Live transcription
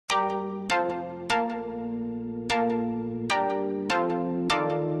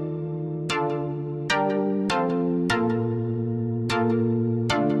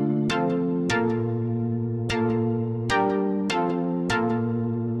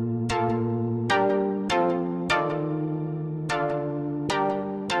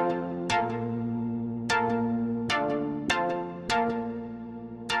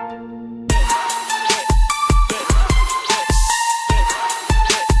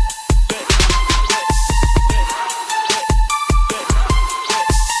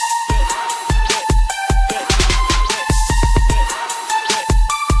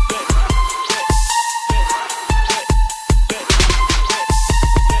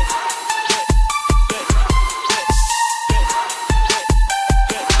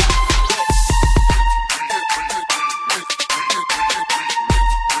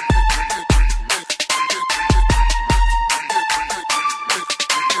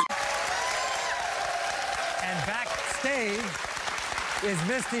stage is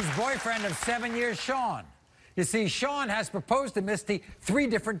Misty's boyfriend of 7 years, Sean. You see, Sean has proposed to Misty 3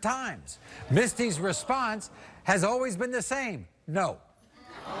 different times. Misty's response has always been the same: no.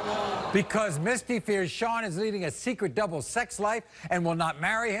 Because Misty fears Sean is leading a secret double sex life and will not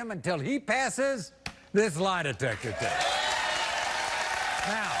marry him until he passes this lie detector test.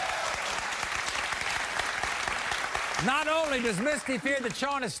 Now, not only does Misty fear that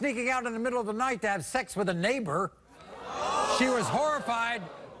Sean is sneaking out in the middle of the night to have sex with a neighbor, she was horrified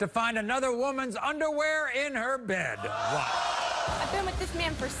to find another woman's underwear in her bed. What? I've been with this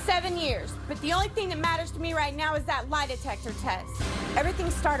man for 7 years, but the only thing that matters to me right now is that lie detector test. Everything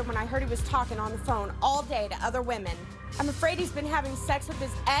started when I heard he was talking on the phone all day to other women. I'm afraid he's been having sex with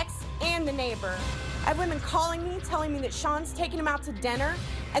his ex and the neighbor. I have women calling me, telling me that Sean's taking him out to dinner,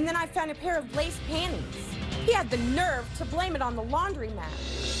 and then I found a pair of lace panties. He had the nerve to blame it on the laundromat.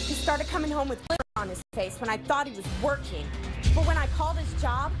 He started coming home with glitter on his face when I thought he was working. But when I called his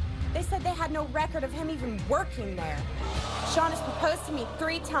job, they said they had no record of him even working there. Sean has proposed to me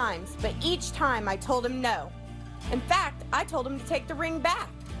 3 times, but each time I told him no. In fact, I told him to take the ring back.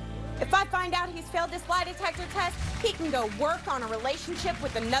 If I find out he's failed this lie detector test, he can go work on a relationship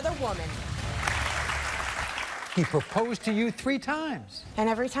with another woman. He proposed to you 3 times. And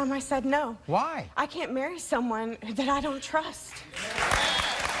every time I said no. Why? I can't marry someone that I don't trust.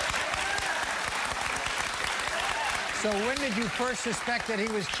 So when did you first suspect that he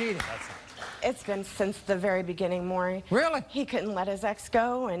was cheating? It's been since the very beginning, Maury. Really? He couldn't let his ex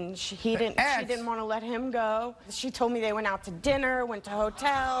go, and she didn't want to let him go. She told me they went out to dinner, went to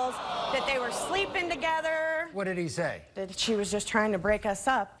hotels, that they were sleeping together. What did he say? That she was just trying to break us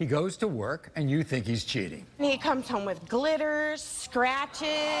up. He goes to work, and you think he's cheating. And he comes home with glitters,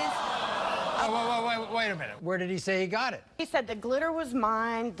 scratches. Oh, wait a minute. Where did he say he got it? He said the glitter was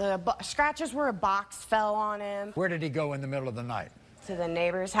mine, the scratches were a box fell on him. Where did he go in the middle of the night? To the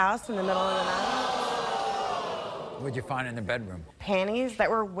neighbor's house in the middle of the night. What'd you find in the bedroom? Panties that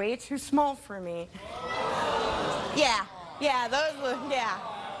were way too small for me. Yeah, those were, yeah.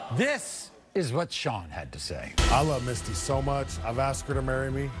 This is what Sean had to say. I love Misty so much, I've asked her to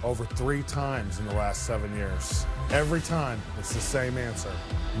marry me over 3 times in the last 7 years. Every time, it's the same answer.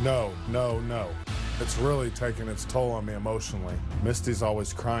 No, no, no. It's really taking its toll on me emotionally. Misty's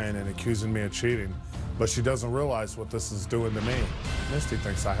always crying and accusing me of cheating, but she doesn't realize what this is doing to me. Misty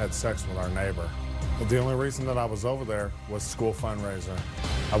thinks I had sex with our neighbor. But the only reason that I was over there was school fundraiser.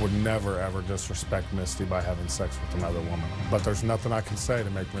 I would never, ever disrespect Misty by having sex with another woman. But there's nothing I can say to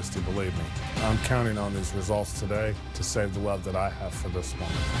make Misty believe me. I'm counting on these results today to save the love that I have for this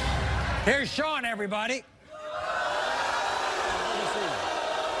woman. Here's Sean, everybody.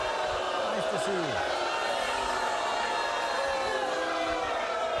 Nice to see you.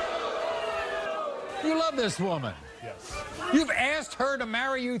 You love this woman. Yes. You've asked her to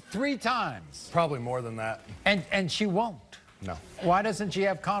marry you 3 times. Probably more than that. And she won't. No. Why doesn't she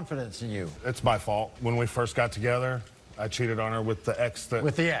have confidence in you? It's my fault. When we first got together, I cheated on her with the ex that...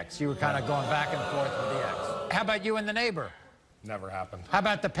 With the ex. You were kind of going back and forth with the ex. How about you and the neighbor? Never happened. How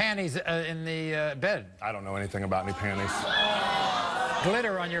about the panties in the bed? I don't know anything about any panties.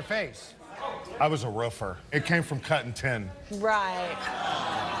 Glitter on your face. I was a roofer. It came from cutting tin. Right.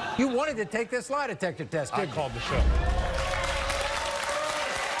 You wanted to take this lie detector test, didn't you? I called the show.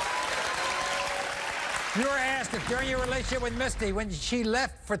 You were asked if during your relationship with Misty, when she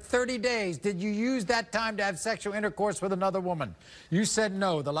left for 30 days, did you use that time to have sexual intercourse with another woman? You said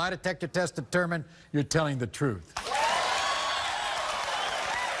no. The lie detector test determined you're telling the truth.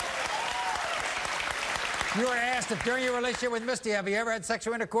 You were asked if during your relationship with Misty, have you ever had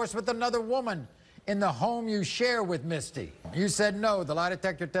sexual intercourse with another woman in the home you share with Misty? You said no. The lie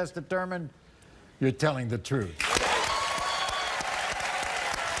detector test determined you're telling the truth.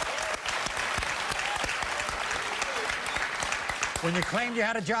 When you claimed you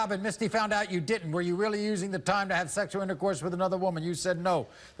had a job and Misty found out you didn't, were you really using the time to have sexual intercourse with another woman? You said no.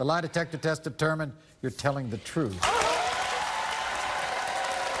 The lie detector test determined you're telling the truth.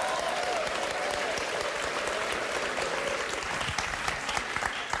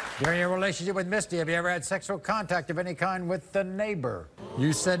 During your relationship with Misty, have you ever had sexual contact of any kind with the neighbor?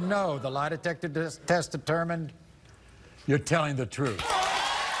 You said no. The lie detector test determined you're telling the truth.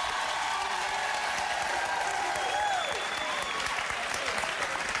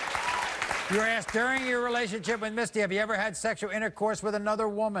 You were asked during your relationship with Misty, have you ever had sexual intercourse with another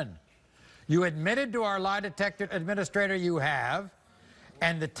woman? You admitted to our lie detector administrator you have,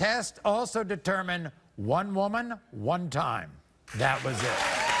 and the test also determined 1 woman, 1 time. That was it.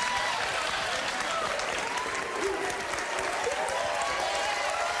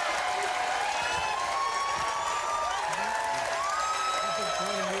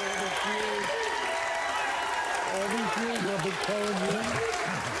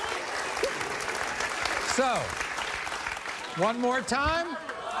 So, one more time.